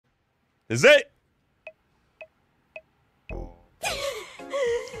is it.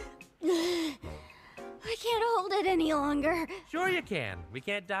 I can't hold it any longer. Sure you can. We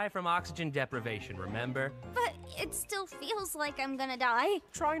can't die from oxygen deprivation, remember? But it still feels like I'm gonna die.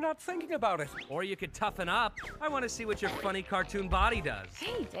 Try not thinking about it. Or you could toughen up. I want to see what your funny cartoon body does.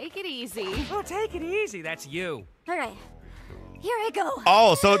 Hey, take it easy. Oh, take it easy. That's you. All right, here I go.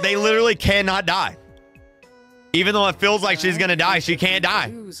 Oh, so they literally cannot die. Even though it feels like she's gonna die, she can't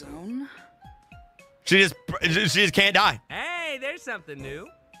die. Zone. She just can't die. Hey, there's something new.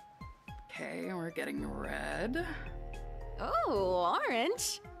 Okay, we're getting red. Oh,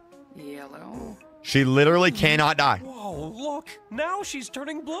 orange. Yellow. She literally cannot die. Whoa, look. Now she's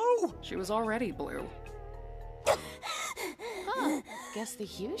turning blue. She was already blue. Huh. Guess the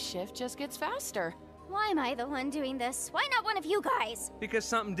hue shift just gets faster. Why am I the one doing this? Why not one of you guys? Because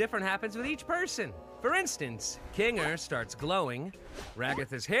something different happens with each person. For instance, Kinger starts glowing,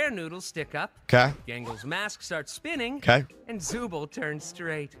 Ragatha's hair noodles stick up, Okay. Gangle's mask starts spinning, Okay. and Zooble turns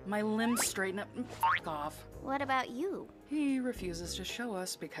straight. My limbs straighten up and fuck off. What about you? He refuses to show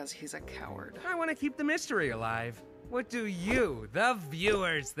us because he's a coward. I want to keep the mystery alive. What do you, the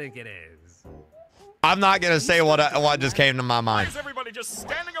viewers, think it is? I'm not gonna say what just came to my Why mind. is everybody just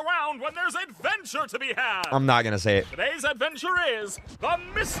standing around when there's adventure to be had? I'm not gonna say it. Today's adventure is the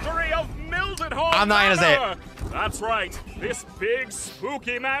mystery of Mildenhall. I'm not gonna say it. That's right. This big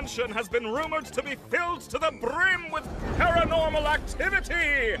spooky mansion has been rumored to be filled to the brim with paranormal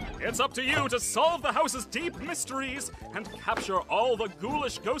activity. It's up to you to solve the house's deep mysteries and capture all the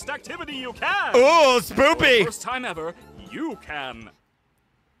ghoulish ghost activity you can. Ooh, For the spoopy. first time ever, you can.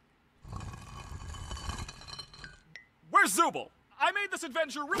 Where's Zooble? I made this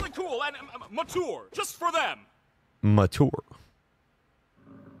adventure really cool and mature, just for them. Mature.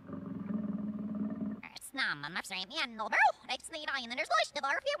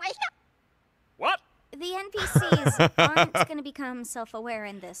 What? The NPCs aren't gonna become self-aware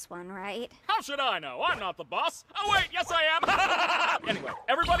in this one, right? How should I know? I'm not the boss. Oh wait, yes I am. Anyway,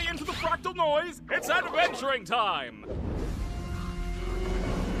 everybody into the fractal noise. It's adventuring time.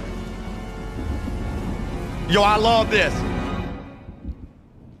 Yo, I love this.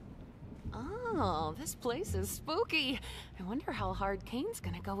 Oh, this place is spooky. I wonder how hard Kane's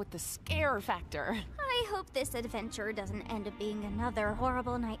gonna go with the scare factor. I hope this adventure doesn't end up being another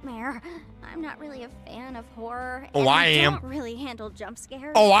horrible nightmare. I'm not really a fan of horror. Oh, and I am. don't really handle jump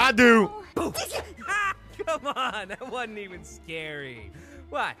scares. Oh, I do. Come on, that wasn't even scary.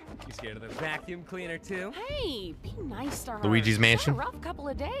 What? You scared of the vacuum cleaner too? Hey, be nice to her. Luigi's She's Mansion. had a rough couple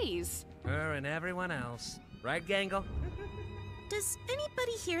of days. Her and everyone else. Right, Gangle? Does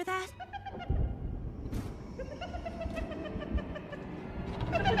anybody hear that?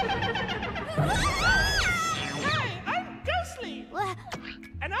 Hi, I'm Ghostly,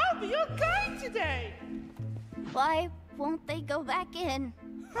 and I'll be your guide today. Why won't they go back in?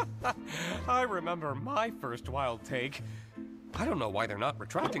 I remember my first wild take. I don't know why they're not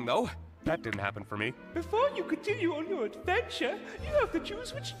retracting, though. That didn't happen for me. Before you continue on your adventure, you have to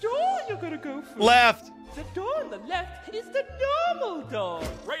choose which door you're gonna go through. Left. The door on the left is the normal door.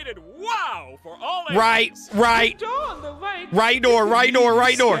 Rated wow for all Right. ages. Right. The door on the right. Right door. Right door.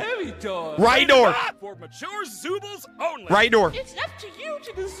 Right door. Scary door. Right Rated door. R for mature Zoobles only. Right door. It's up to you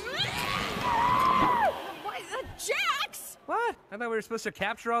to decide. Why, Jax! What? I thought we were supposed to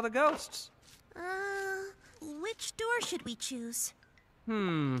capture all the ghosts. Which door should we choose?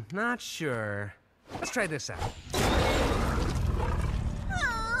 Not sure. Let's try this out.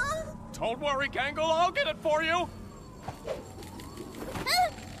 Don't worry, Gangle, I'll get it for you.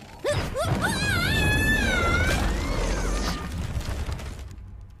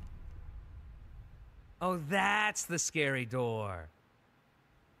 Oh, that's the scary door.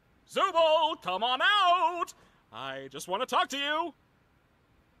 Zooble, come on out. I just want to talk to you.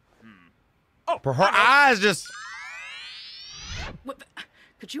 Oh, For her I know. eyes just. What the,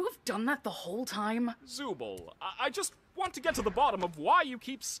 could you have done that the whole time? Zooble, I just want to get to the bottom of why you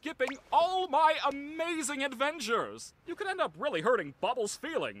keep skipping all my amazing adventures. You could end up really hurting Bubbles'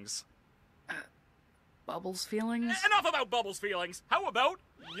 feelings. Bubbles' feelings? Enough about Bubbles' feelings. How about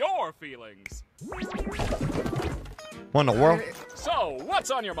your feelings? What in the world? So,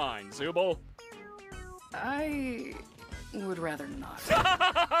 what's on your mind, Zooble? I would rather not.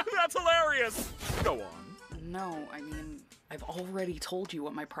 That's hilarious. Go on. No, I mean, I've already told you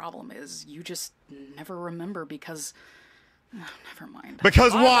what my problem is. You just never remember because... never mind.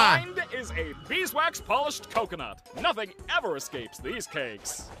 Because My why? mind always a beeswax-polished coconut. Nothing ever escapes these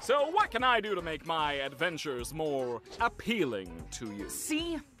cakes. So what can I do to make my adventures more appealing to you?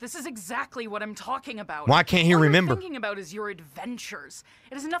 See? This is exactly what I'm talking about. Why can't he remember? What I'm thinking about is your adventures.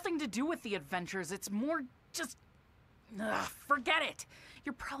 It has nothing to do with the adventures. It's more just... forget it.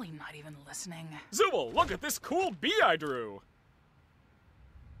 You're probably not even listening. Zubul, look at this cool bee I drew.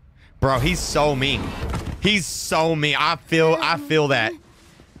 Bro, he's so mean. He's so mean. I feel that.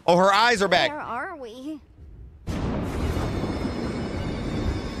 Oh, her eyes are back. Where are we?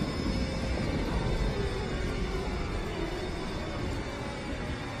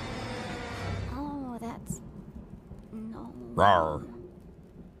 Oh, that's... no. Rawr.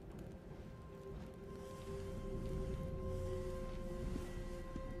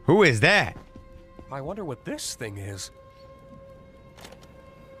 Who is that? I wonder what this thing is.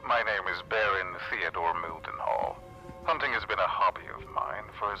 My name is Baron Theodore Mildenhall. Hunting has been a hobby of mine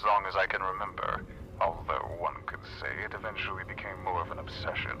for as long as I can remember, although one could say it eventually became more of an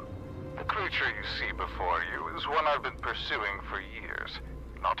obsession. The creature you see before you is one I've been pursuing for years.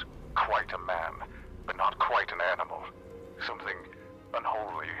 Not quite a man, but not quite an animal. Something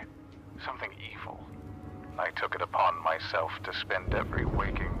unholy, something evil. I took it upon myself to spend every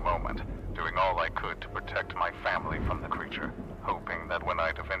waking moment doing all I could to protect my family from the creature, hoping that when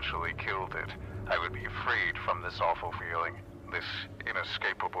I'd eventually killed it, I would be freed from this awful feeling, this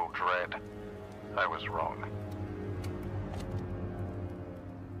inescapable dread. I was wrong.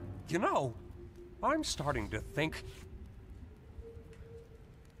 You know, I'm starting to think...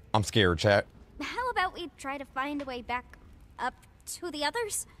 I'm scared, chat. How about we try to find a way back up to the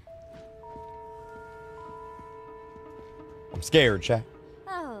others? I'm scared, chat.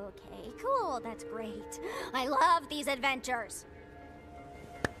 Okay, cool. That's great. I love these adventures.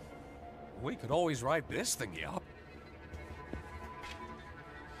 We could always ride this thingy up.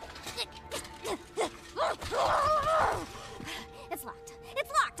 It's locked.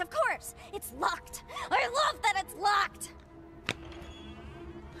 It's locked, of course. It's locked. I love that it's locked.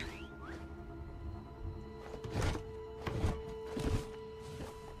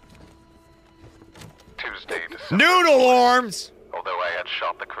 Tuesday, December. Noodle arms! Although I had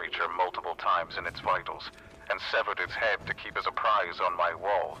shot the creature multiple times in its vitals and severed its head to keep as a prize on my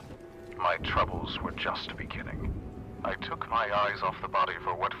wall, my troubles were just beginning. I took my eyes off the body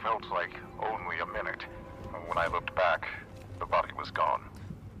for what felt like only a minute. When I looked back, the body was gone.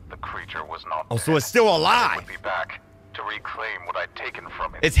 The creature was not Oh, dead. so it's still It alive. would be back to reclaim what I'd taken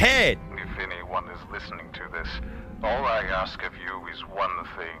from it. Its head. If anyone is listening to this, all I ask of you is one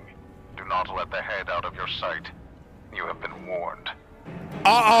thing. Do not let the head out of your sight. You have been warned.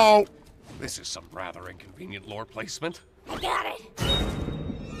 Uh-oh. This is some rather inconvenient lore placement. I got it.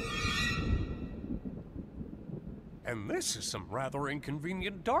 And this is some rather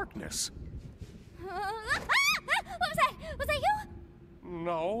inconvenient darkness. What was that? Was that you?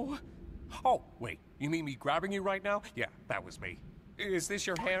 No. Oh, wait. You mean me grabbing you right now? Yeah, that was me. Is this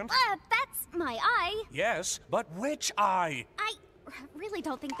your hand? That's my eye. Yes, but which eye? I really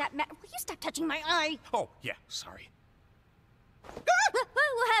don't think that Will you stop touching my eye? Oh, yeah, sorry.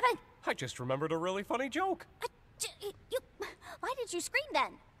 What happened? I just remembered a really funny joke. Why did you scream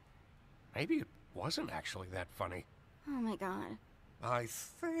then? Maybe it wasn't actually that funny. Oh my god. I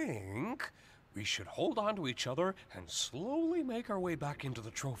think we should hold on to each other and slowly make our way back into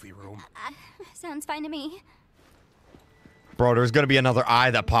the trophy room. Sounds fine to me. Bro, there's gonna be another eye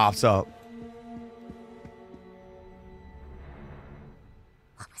that pops up.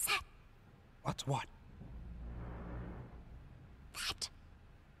 What was that? What's what? That.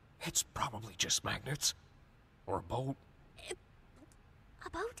 It's probably just magnets. Or a boat. A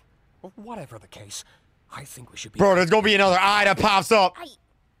boat? Or whatever the case. I think we should be... Bro, there's gonna be another eye that pops up.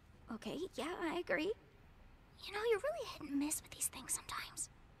 Okay, yeah, I agree. You know, you're really hit and miss with these things sometimes.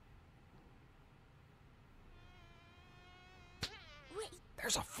 Wait.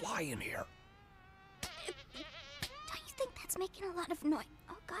 There's a fly in here. Don't you think that's making a lot of noise?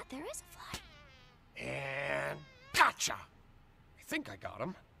 Oh god, there is a fly. And... gotcha! I think I got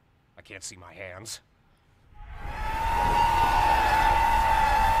him. I can't see my hands.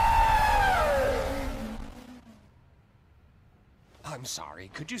 I'm sorry.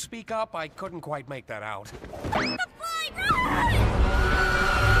 Could you speak up? I couldn't quite make that out. The fly! Run! Come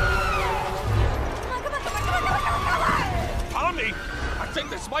on! Tommy! I think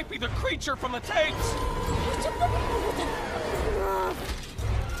this might be the creature from the tapes!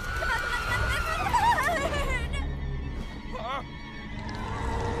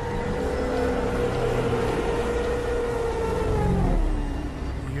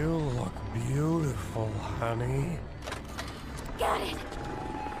 You look beautiful, honey. Got it.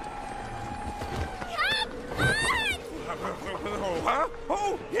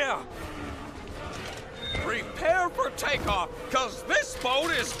 Yeah. Prepare for takeoff, cause this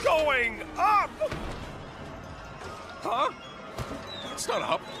boat is going up! Huh? That's not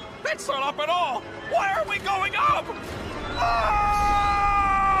up. That's not up at all! Why are we going up?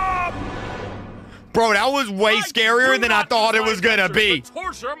 Up! Bro, that was way scarier than I thought it was gonna be.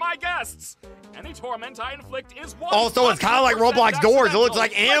 Torture my guests. Any torment I inflict is one. Also, it's kind of like Roblox doors. It looks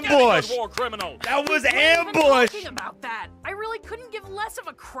like ambush. That was ambush. Talking about that, I really couldn't give less of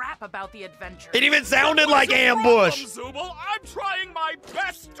a crap about the adventure. It even sounded like ambush. Zooble, I'm trying my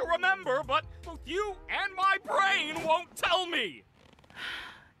best to remember, but both you and my brain won't tell me.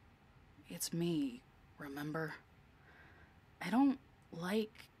 It's me, remember? I don't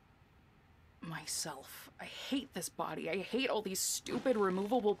like myself. I hate this body. I hate all these stupid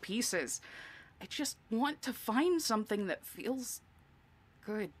removable pieces. I just want to find something that feels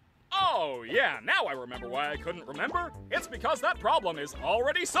good. Oh, yeah, now I remember why I couldn't remember. It's because that problem is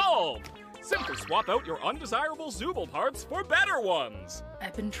already solved. Simply swap out your undesirable Zooble parts for better ones.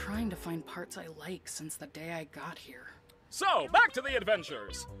 I've been trying to find parts I like since the day I got here. So, back to the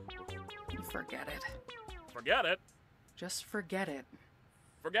adventures. Forget it. Forget it? Just forget it.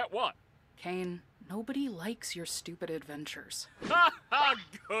 Forget what? Kane, nobody likes your stupid adventures. Ha ha!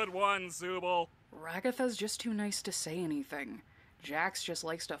 Good one, Zooble. Ragatha's just too nice to say anything. Jax just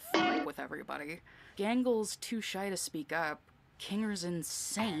likes to fight with everybody. Gangle's too shy to speak up. Kinger's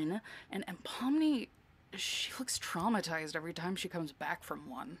insane. And Pomni, she looks traumatized every time she comes back from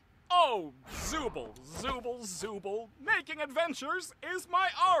one. Oh, Zooble, Zooble, Zooble. Making adventures is my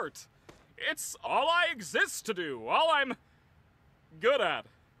art. It's all I exist to do, all I'm good at.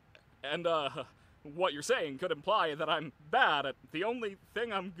 And, what you're saying could imply that I'm bad at the only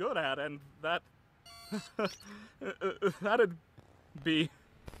thing I'm good at, and that... that'd be...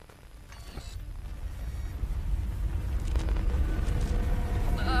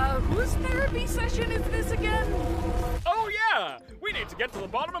 Whose therapy session is this again? Oh, yeah! We need to get to the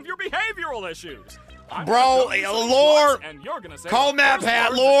bottom of your behavioral issues. Bro, lore! And you're gonna say Call map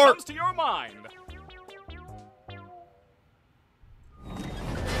hat, lore! comes to your mind.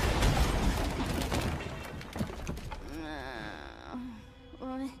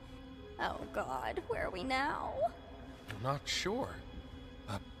 Oh God, where are we now? I'm not sure.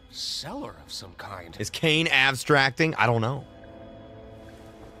 A cellar of some kind. Is Kane abstracting? I don't know.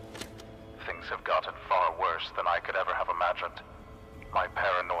 Things have gotten far worse than I could ever have imagined. My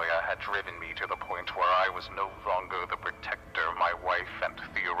paranoia had driven me to the point where I was no longer the protector my wife and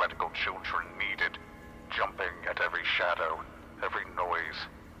theoretical children needed. Jumping at every shadow, every noise,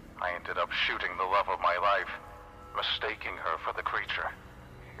 I ended up shooting the love of my life, mistaking her for the creature.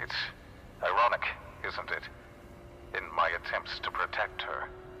 It's ironic, isn't it? In my attempts to protect her,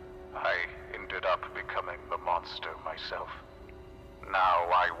 I ended up becoming the monster myself. Now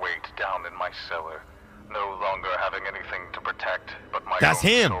I wait down in my cellar, no longer having anything to protect but my own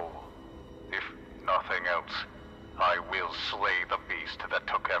soul. If nothing else, I will slay the beast that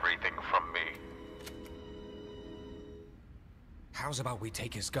took everything from me. How's about we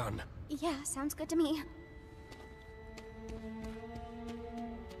take his gun? Yeah, sounds good to me.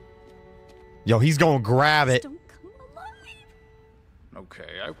 Yo, he's gonna grab it. Don't come alive.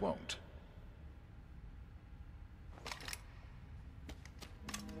 Okay, I won't.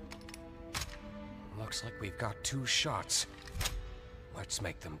 Looks like we've got 2 shots. Let's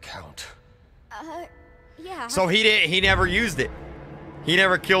make them count. Yeah. So he never used it. He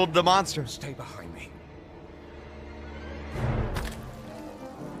never killed the monster. Stay behind me.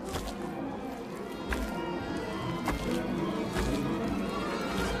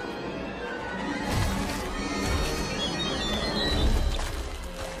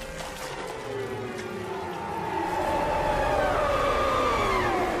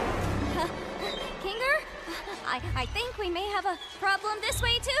 I think we may have a problem this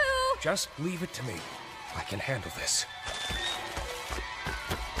way, too. Just leave it to me. I can handle this.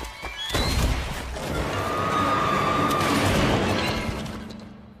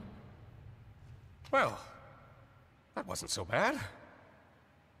 Well, that wasn't so bad.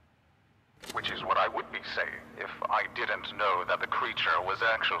 Which is what I would be saying if I didn't know that the creature was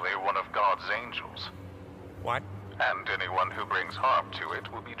actually one of God's angels. What? And anyone who brings harm to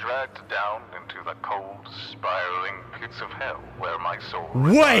it will be dragged down into the cold, spiraling pits of hell where my soul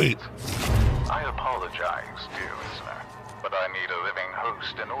Wait! resides. I apologize, dear listener, but I need a living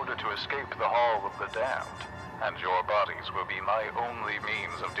host in order to escape the Hall of the Damned, and your bodies will be my only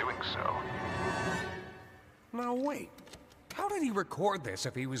means of doing so. Now wait, how did he record this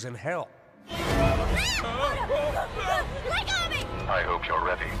if he was in hell? Let go of me! I hope you're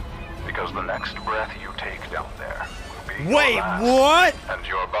ready, because the next breath you take down there be Wait, your last, what? and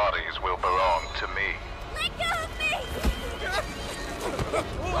your bodies will belong to me. Let go of me!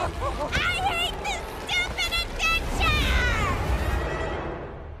 I hate this stupid adventure!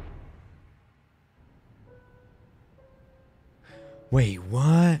 Wait,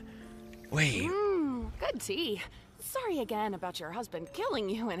 what? Wait. Good tea. Sorry again about your husband killing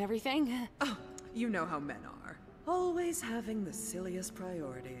you and everything. Oh, you know how men are. Always having the silliest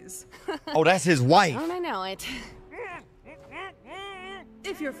priorities. Oh, that's his wife. Don't I know it?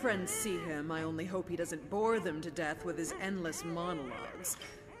 If your friends see him, I only hope he doesn't bore them to death with his endless monologues.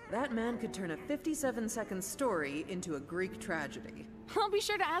 That man could turn a 57-second story into a Greek tragedy. I'll be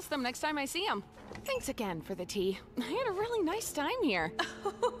sure to ask them next time I see him. Thanks again for the tea. I had a really nice time here.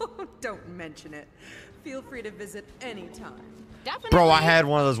 Don't mention it. Feel free to visit anytime. Definitely. Bro, I had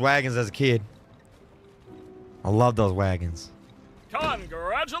one of those wagons as a kid. I love those wagons.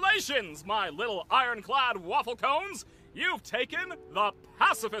 Congratulations, my little ironclad waffle cones! You've taken the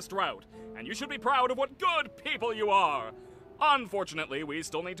pacifist route, and you should be proud of what good people you are. Unfortunately, we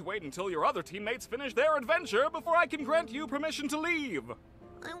still need to wait until your other teammates finish their adventure before I can grant you permission to leave.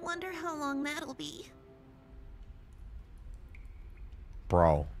 I wonder how long that'll be.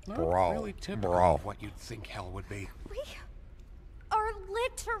 Bro, Really typical of what you'd think hell would be. We are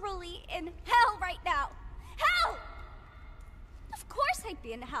literally in hell right now. Hell! Of course I'd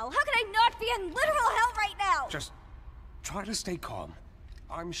be in hell. How could I not be in literal hell right now? Just try to stay calm.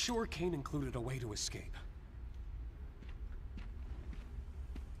 I'm sure Kane included a way to escape.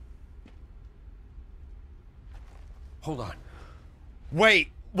 Hold on.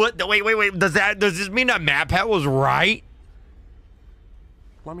 Wait, what? Wait. Does this mean that MatPat was right?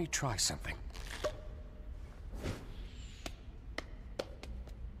 Let me try something.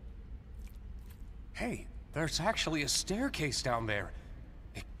 Hey, there's actually a staircase down there.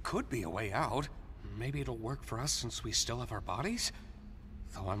 It could be a way out. Maybe it'll work for us since we still have our bodies?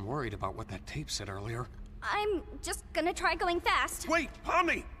 Though I'm worried about what that tape said earlier. I'm just gonna try going fast. Wait,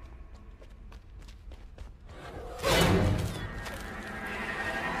 Pomni!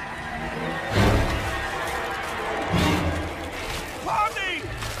 Pomni!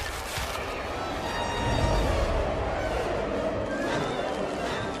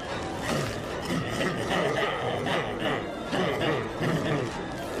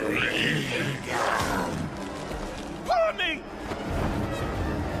 Pomni!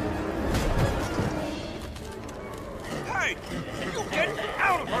 Hey! You get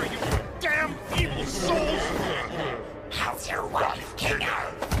out of her, you damn evil souls! How's your wife, Kinger?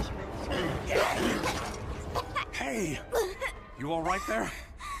 Hey! You alright there?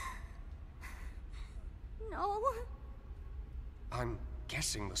 No. I'm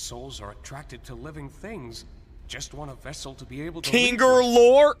guessing the souls are attracted to living things. Just want a vessel to be able to... Kinger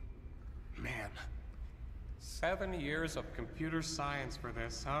lore? Man. 7 years of computer science for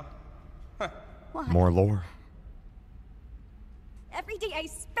this, huh? What? More lore. Every day I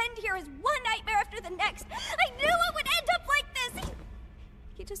spend here is one nightmare after the next. I knew it would end up like this.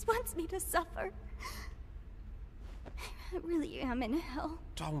 He just wants me to suffer. I really am in hell.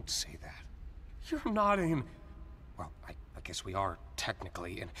 Don't say that. You're not in... Well, I guess we are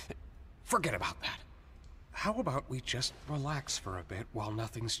technically in... Forget about that. How about we just relax for a bit while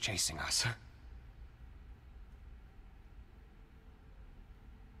nothing's chasing us?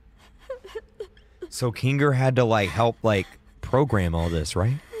 So Kinger had to help program all this,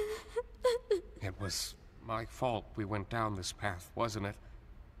 right? It was my fault we went down this path, wasn't it?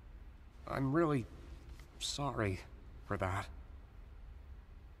 I'm really sorry for that.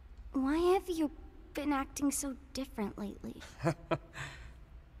 Why have you been acting so different lately?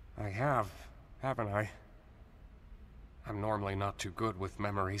 I have, haven't I? I'm normally not too good with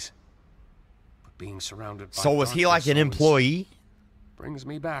memories. But being surrounded by... So was he like an employee? Brings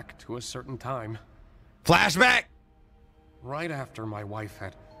me back to a certain time. Flashback! Right after my wife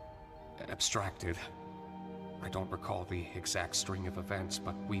had abstracted. I don't recall the exact string of events,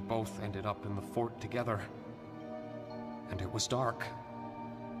 but we both ended up in the fort together. And it was dark.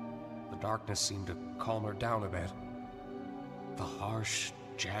 The darkness seemed to calm her down a bit. The harsh,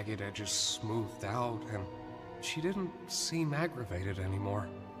 jagged edges smoothed out, and she didn't seem aggravated anymore.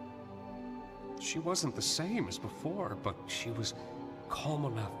 She wasn't the same as before, but she was calm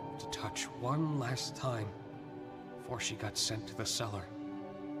enough to touch one last time before she got sent to the cellar.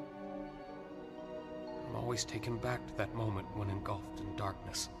 I'm always taken back to that moment when engulfed in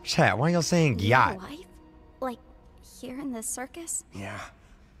darkness. Chat, why y'all saying yacht? Your wife? Like, here in the circus? Yeah.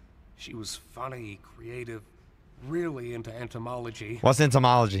 She was funny, creative, really into entomology. What's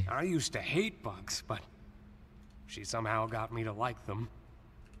entomology? I used to hate bugs, but she somehow got me to like them.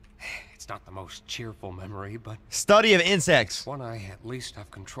 It's not the most cheerful memory, but... Study of insects. It's one I at least have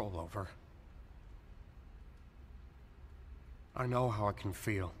control over. I know how it can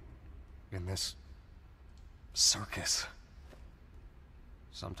feel in this circus.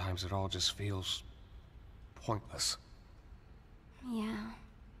 Sometimes it all just feels pointless. Yeah.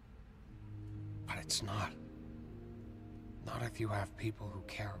 But it's not. Not if you have people who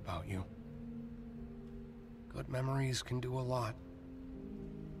care about you. Good memories can do a lot.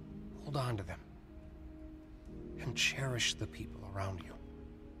 Hold on to them. And cherish the people around you.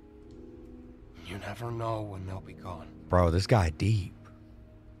 You never know when they'll be gone. Bro, this guy deep.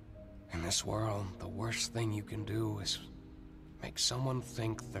 In this world, the worst thing you can do is make someone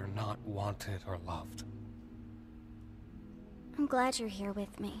think they're not wanted or loved. I'm glad you're here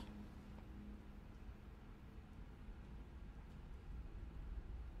with me.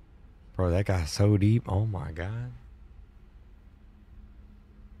 Bro, that guy's so deep. Oh my God.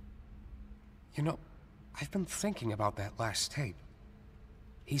 You know, I've been thinking about that last tape.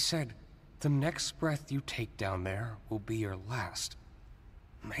 He said, the next breath you take down there will be your last.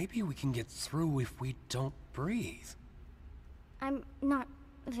 Maybe we can get through if we don't breathe. I'm not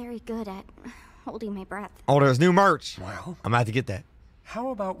very good at holding my breath. Oh, there's new merch. Well, I'm about to get that. How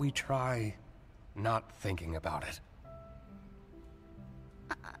about we try not thinking about it?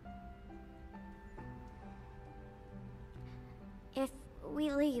 If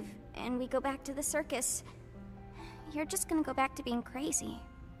we leave and we go back to the circus, you're just gonna go back to being crazy.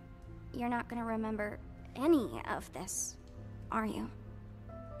 You're not gonna remember any of this, are you?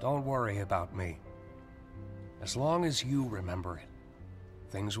 Don't worry about me. As long as you remember it,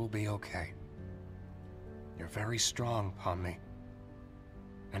 things will be okay. You're very strong, Pomni.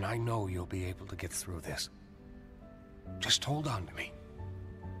 And I know you'll be able to get through this. Just hold on to me.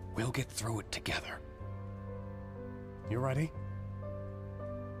 We'll get through it together. You ready?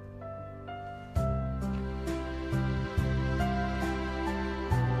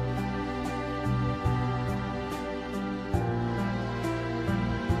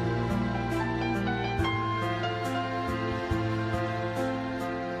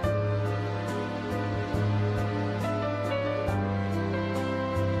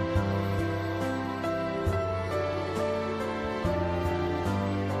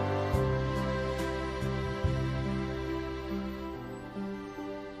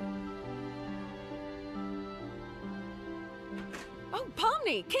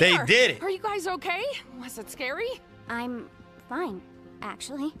 They did it. Are you guys okay? Was it scary? I'm fine,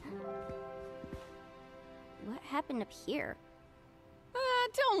 actually. What happened up here?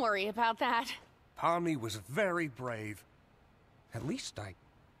 Don't worry about that. Pomni was very brave. At least I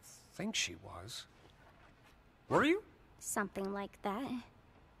think she was. Were you? Something like that.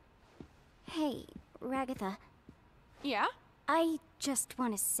 Hey, Ragatha. Yeah? I just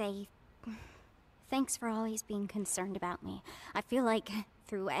want to say thanks for always being concerned about me. I feel like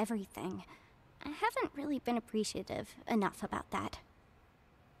through everything, I haven't really been appreciative enough about that.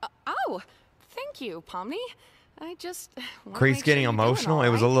 Oh, thank you, Pomni. I just Kreek's getting emotional. It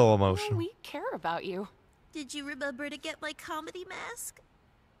was a little emotional. We care about you. Did you remember to get my comedy mask?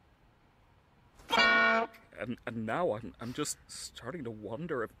 And now I'm just starting to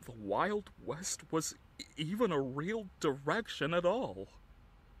wonder if the Wild West was even a real direction at all.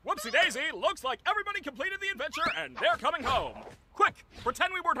 Whoopsie daisy, looks like everybody completed the adventure and they're coming home. Quick,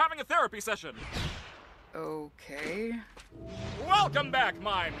 pretend we weren't having a therapy session. Okay. Welcome back,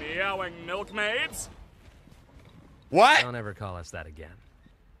 my meowing milkmaids. What? Don't ever call us that again.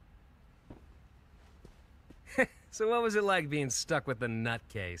 So what was it like being stuck with the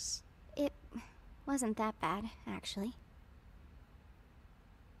nutcase? It wasn't that bad, actually.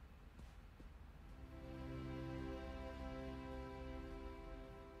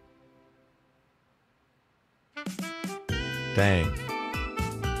 Dang.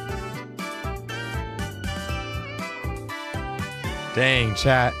 Dang,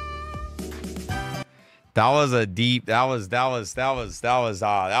 chat. That was a deep. That was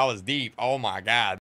deep. Oh my God.